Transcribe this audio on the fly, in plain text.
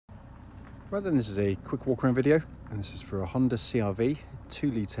Right then, this is a quick walk around video, and this is for a Honda CR-V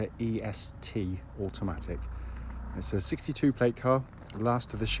 2-litre EST automatic. It's a 62 plate car,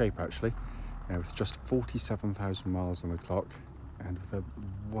 last of the shape actually, with just 47,000 miles on the clock and with a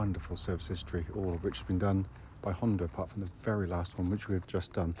wonderful service history, all of which has been done by Honda apart from the very last one which we've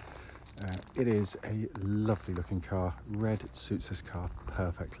just done. It is a lovely looking car. Red suits this car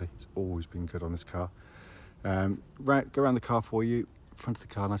perfectly. It's always been good on this car. Right, go around the car for you. Front of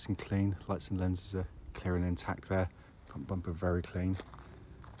the car nice and clean, lights and lenses are clear and intact there. Front bumper very clean,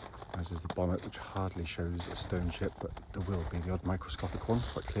 as is the bonnet, which hardly shows a stone chip, but there will be the odd microscopic one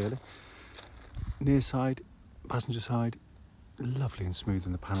quite clearly. Near side, passenger side, lovely and smooth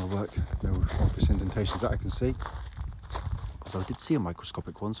in the panel work, no obvious indentations that I can see, although I did see a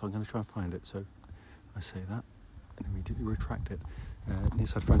microscopic one, so I'm going to try and find it. So I say that and immediately retract it. Near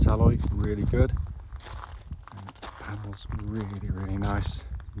side front alloy really good. Panels really nice.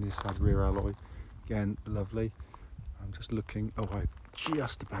 Near side rear alloy again lovely. I'm just looking, I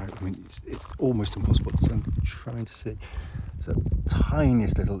mean it's almost impossible, so I'm trying to see. It's a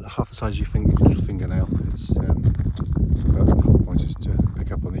tiniest little, half the size of your little fingernail. It's but the whole point is to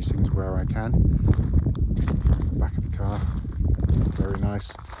pick up on these things where I can. Back of the car, very nice.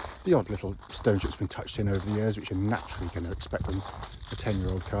 The odd little stone chip's been touched in over the years, which you're naturally going to expect on a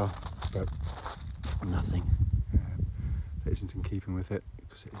 10-year-old car, but nothing that isn't in keeping with it,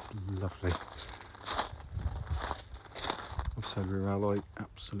 because it is lovely. Offside rear alloy,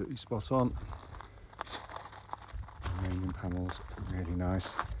 absolutely spot on. Aluminium panels, really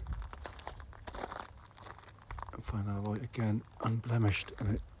nice. And fine alloy, again, unblemished,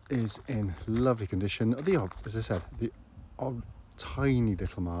 and it is in lovely condition. The odd, as I said, the odd tiny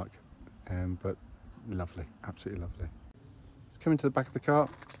little mark, but lovely, absolutely lovely. Let's come into the back of the car.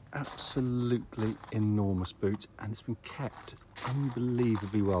 Absolutely enormous boot, and it's been kept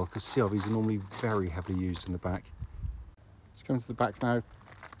unbelievably well, because CR-Vs are normally very heavily used in the back. Let's come to the back now.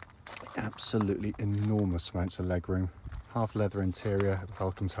 Absolutely enormous amounts of legroom, half leather interior with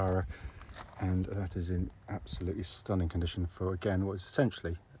Alcantara, and that is in absolutely stunning condition for, again, what is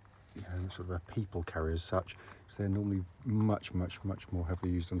essentially, sort of a people carrier as such, because they're normally much more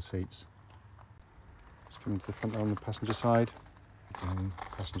heavily used on seats. Let's come into the front now on the passenger side. Again,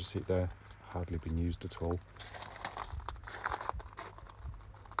 passenger seat there, hardly been used at all.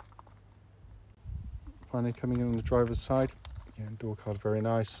 Finally coming in on the driver's side, again, door card very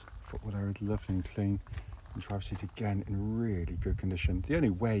nice, footwell area is lovely and clean, and driver's seat again in really good condition. The only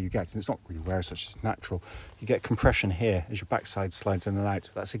wear you get, and it's not really wear as such, it's natural, you get compression here as your backside slides in and out.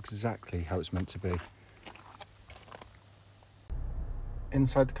 That's exactly how it's meant to be.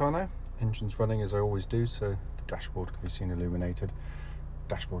 Inside the car now, engine's running as I always do, so the dashboard can be seen illuminated.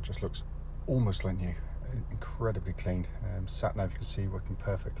 Dashboard just looks almost like new, incredibly clean. Sat nav you can see working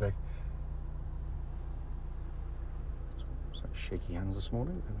perfectly. So shaky hands this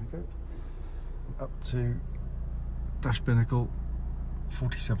morning, there we go. And up to dash binnacle,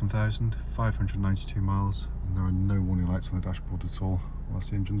 47,592 miles, and there are no warning lights on the dashboard at all whilst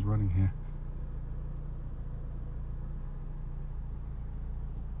the engine's running here.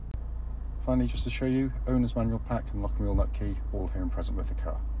 Finally, just to show you, owner's manual pack and lock and wheel nut key, all here and present with the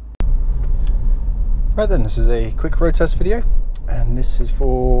car. Right then, this is a quick road test video, and this is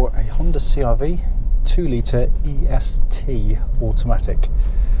for a Honda CR-V 2-litre EST automatic.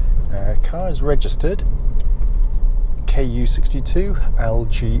 Car is registered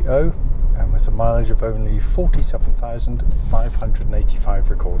KU62LGO, and with a mileage of only 47,585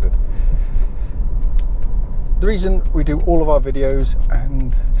 recorded. The reason we do all of our videos,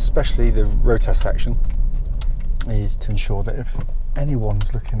 and especially the road test section, is to ensure that if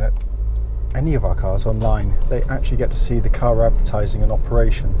anyone's looking at any of our cars online, they actually get to see the car advertising and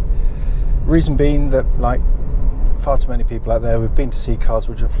operation. Reason being that, like far too many people out there, we've been to see cars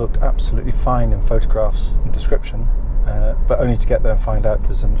which have looked absolutely fine in photographs and description, but only to get there and find out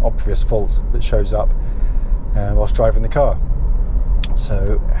there's an obvious fault that shows up whilst driving the car.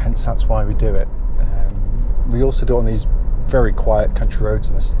 So hence that's why we do it. We also do it on these very quiet country roads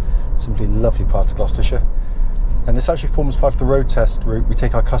in this simply lovely part of Gloucestershire. And this actually forms part of the road test route we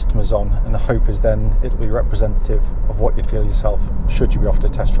take our customers on, and the hope is then it'll be representative of what you'd feel yourself should you be offered a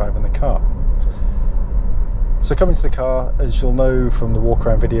test drive in the car. So coming to the car, as you'll know from the walk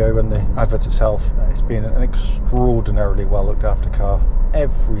around video and the advert itself, it's been an extraordinarily well looked after car.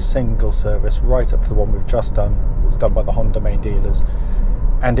 Every single service, right up to the one we've just done, was done by the Honda main dealers,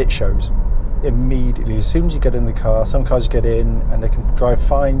 and it shows. Immediately, as soon as you get in the car, some cars you get in and they can drive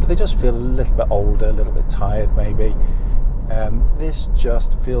fine, but they just feel a little bit older, a little bit tired maybe. This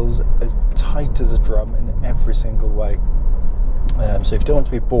just feels as tight as a drum in every single way. So if you don't want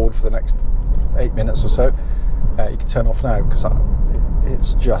to be bored for the next 8 minutes or so. You can turn off now because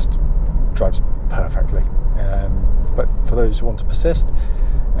it's just drives perfectly. But for those who want to persist,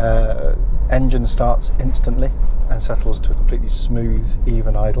 engine starts instantly and settles to a completely smooth,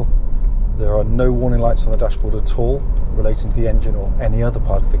 even idle. There are no warning lights on the dashboard at all relating to the engine or any other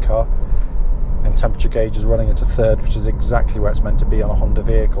part of the car, and temperature gauge is running at a third, which is exactly where it's meant to be on a Honda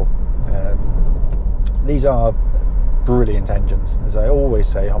vehicle. These are brilliant engines. As I always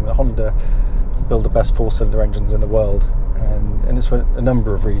say, Honda build the best four-cylinder engines in the world, and it's for a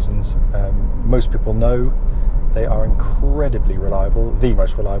number of reasons. Most people know they are incredibly reliable, the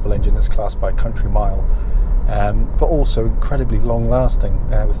most reliable engine that's classed by country mile, but also incredibly long-lasting.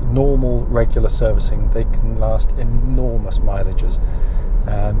 With normal, regular servicing, they can last enormous mileages.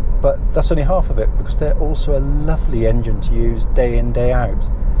 But that's only half of it, because they're also a lovely engine to use day in, day out.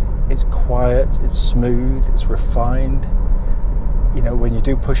 It's quiet, it's smooth, it's refined. You know, when you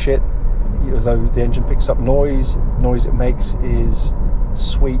do push it, although the engine picks up noise it makes is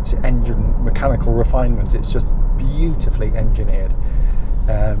sweet engine mechanical refinement. It's just beautifully engineered.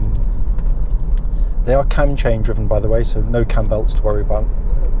 They are cam chain driven, by the way, so no cam belts to worry about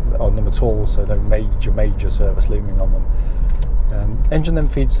on them at all, so no major service looming on them. Engine then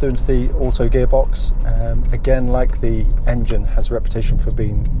feeds through into the auto gearbox. Again, like the engine, has a reputation for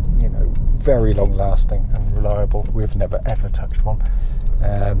being, you know, very long lasting and reliable. We've never ever touched one.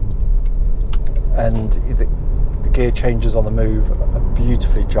 And the gear changes on the move are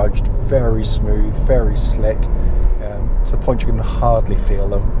beautifully judged, very smooth, very slick, to the point you can hardly feel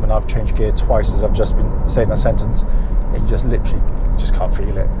them. When I've changed gear twice as I've just been saying that sentence, you just literally just can't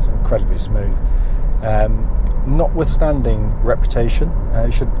feel it. It's incredibly smooth. Notwithstanding reputation,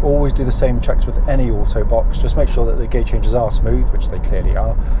 you should always do the same checks with any auto box. Just make sure that the gear changes are smooth, which they clearly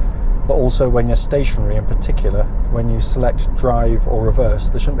are, but also when you're stationary, in particular when you select drive or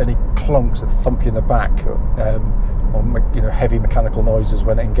reverse, there shouldn't be any clunks that thump you in the back, or you know, heavy mechanical noises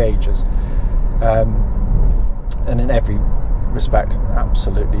when it engages. And in every respect,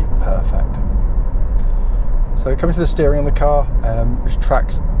 absolutely perfect. So coming to the steering on the car, which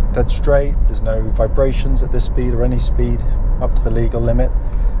tracks dead straight. There's no vibrations at this speed or any speed up to the legal limit.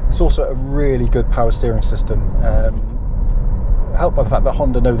 It's also a really good power steering system, helped by the fact that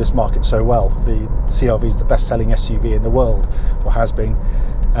Honda know this market so well. The CR-V is the best-selling SUV in the world, or has been,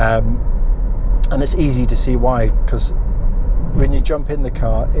 and it's easy to see why, because when you jump in the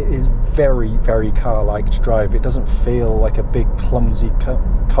car, it is very, very car-like to drive. It doesn't feel like a big, clumsy,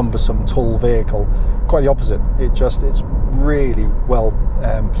 cumbersome, tall vehicle. Quite the opposite. It's really well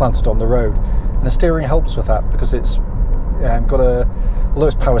planted on the road, and the steering helps with that, because it's although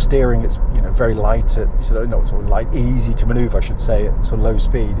it's power steering, it's, you know, very light at sort of light, easy to manoeuvre, I should say, at sort of low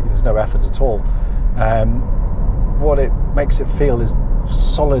speed. There's no effort at all. What it makes it feel is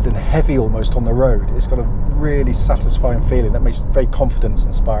solid and heavy almost on the road. It's got a really satisfying feeling that makes it very confidence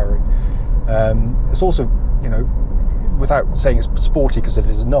inspiring. It's also, you know, without saying it's sporty, because it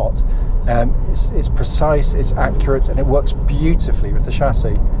is not, it's precise, it's accurate, and it works beautifully with the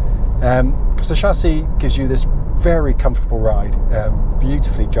chassis, because the chassis gives you this very comfortable ride,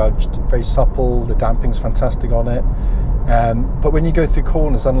 beautifully judged, very supple, the damping's fantastic on it, but when you go through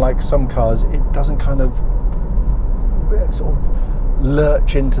corners, unlike some cars, it doesn't kind of sort of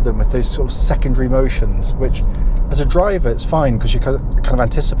lurch into them with those sort of secondary motions, which as a driver it's fine because you're kind of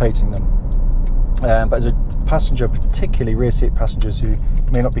anticipating them, but as a passenger, particularly rear seat passengers who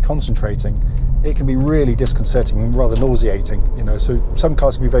may not be concentrating, it can be really disconcerting and rather nauseating, you know. So some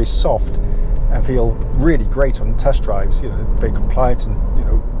cars can be very soft and feel really great on test drives, you know, very compliant and, you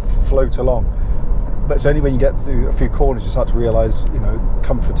know, float along. But it's only when you get through a few corners you start to realise, you know,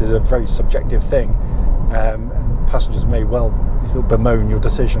 comfort is a very subjective thing, and passengers may well sort of bemoan your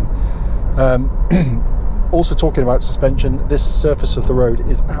decision. Also, talking about suspension, this surface of the road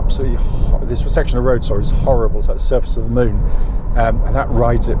is absolutely this section of road, sorry, is horrible. It's like the surface of the moon, and that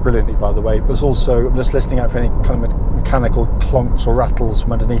rides it brilliantly, by the way. But it's also, I'm just listening out for any kind of mechanical clonks or rattles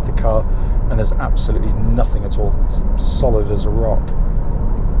from underneath the car, and there's absolutely nothing at all. It's solid as a rock.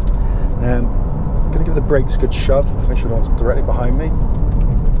 I'm going to give the brakes a good shove, make sure no one's directly behind me.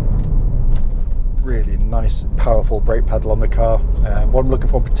 Really nice, powerful brake pedal on the car. What I'm looking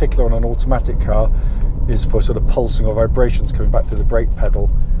for in particular on an automatic car is for sort of pulsing or vibrations coming back through the brake pedal,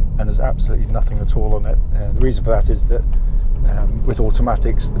 and there's absolutely nothing at all on it. The reason for that is that with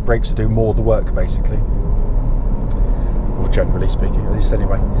automatics, the brakes are doing more of the work, basically, or generally speaking, at least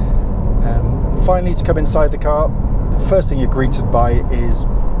anyway. Finally, to come inside the car, the first thing you're greeted by is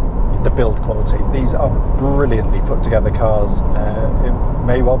the build quality. These are brilliantly put together cars. It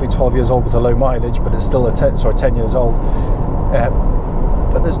may well be 12 years old with a low mileage, but it's still 10 years old.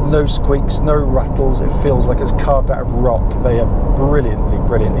 but there's no squeaks, no rattles. It feels like it's carved out of rock. They are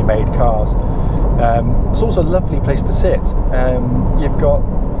brilliantly made cars. It's also a lovely place to sit. You've got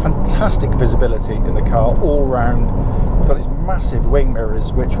fantastic visibility in the car all round. You've got these massive wing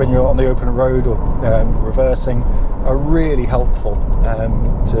mirrors, which when you're on the open road or reversing are really helpful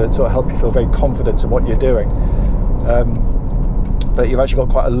to sort of help you feel very confident in what you're doing. But you've actually got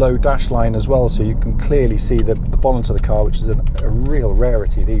quite a low dash line as well, so you can clearly see the bonnet of the car, which is a real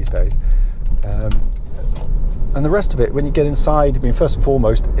rarity these days. And the rest of it, when you get inside, I mean, first and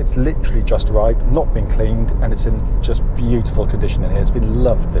foremost, it's literally just arrived, not been cleaned, and it's in just beautiful condition in here. It's been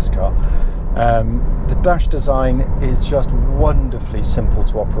loved, this car. The dash design is just wonderfully simple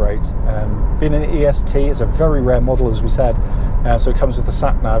to operate. Being an EST, it's a very rare model, as we said, so it comes with the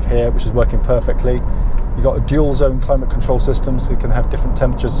sat-nav here, which is working perfectly. You've got a dual zone climate control system, so you can have different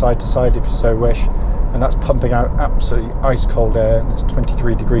temperatures side to side if you so wish, and that's pumping out absolutely ice cold air, and it's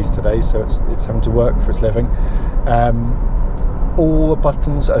 23 degrees today, so it's having to work for its living. All the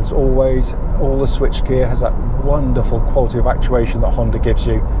buttons, as always, all the switchgear has that wonderful quality of actuation that Honda gives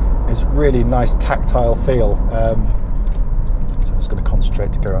you. It's really nice tactile feel. So I'm just going to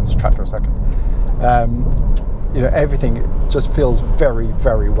concentrate to go around this tractor a second. You know, everything just feels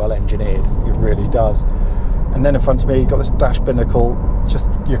very well engineered. It really does. And then in front of me, you've got this dash binnacle, just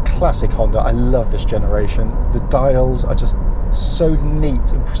your classic Honda. I love this generation. The dials are just so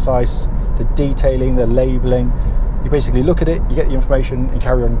neat and precise. The detailing, the labelling. You basically look at it, you get the information and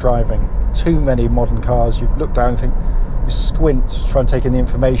carry on driving. Too many modern cars, you look down and think, you squint to try and take in the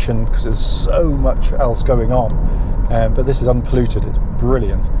information because there's so much else going on. But this is unpolluted, it's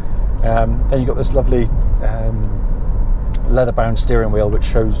brilliant. Then you've got this lovely leather-bound steering wheel, which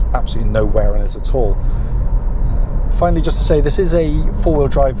shows absolutely no wear on it at all. Finally, just to say, this is a four-wheel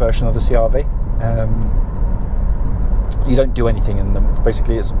drive version of the CR-V. You don't do anything in them. It's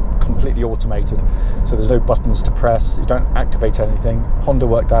completely automated, so there's no buttons to press. You don't activate anything. Honda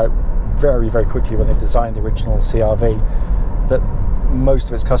worked out very quickly when they designed the original CR-V that most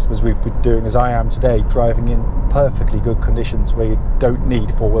of its customers would be doing as I am today, driving in perfectly good conditions where you don't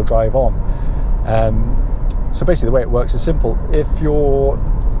need four-wheel drive on. So basically the way it works is simple. If your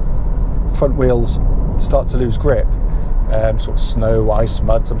front wheels start to lose grip, sort of snow, ice,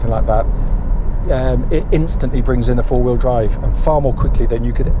 mud, something like that, it instantly brings in the four-wheel drive, and far more quickly than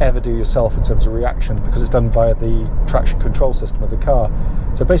you could ever do yourself in terms of reaction, because it's done via the traction control system of the car.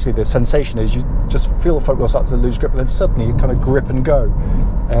 So basically the sensation is you just feel the front wheel start to lose grip, and then suddenly you kind of grip and go.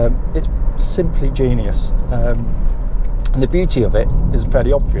 It's simply genius. And the beauty of it is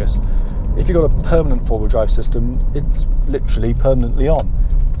fairly obvious. If you've got a permanent four-wheel drive system, it's literally permanently on.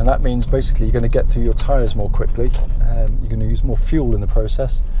 And that means basically you're going to get through your tyres more quickly, you're going to use more fuel in the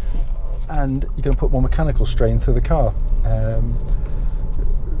process, and you're going to put more mechanical strain through the car.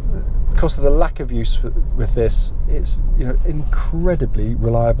 Because of the lack of use with this, it's, you know, incredibly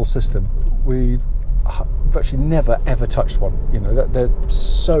reliable system. We've virtually never ever touched one. You know, they're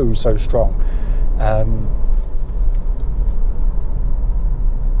so strong.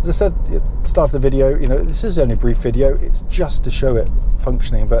 As I said at the start of the video, you know, this is only a brief video. It's just to show it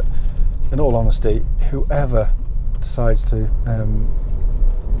functioning. But in all honesty, whoever decides to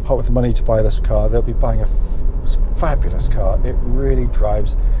part with the money to buy this car, they'll be buying a fabulous car. It really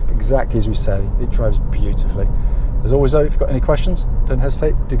drives exactly as we say. It drives beautifully. As always though, if you've got any questions, don't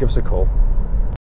hesitate, do give us a call.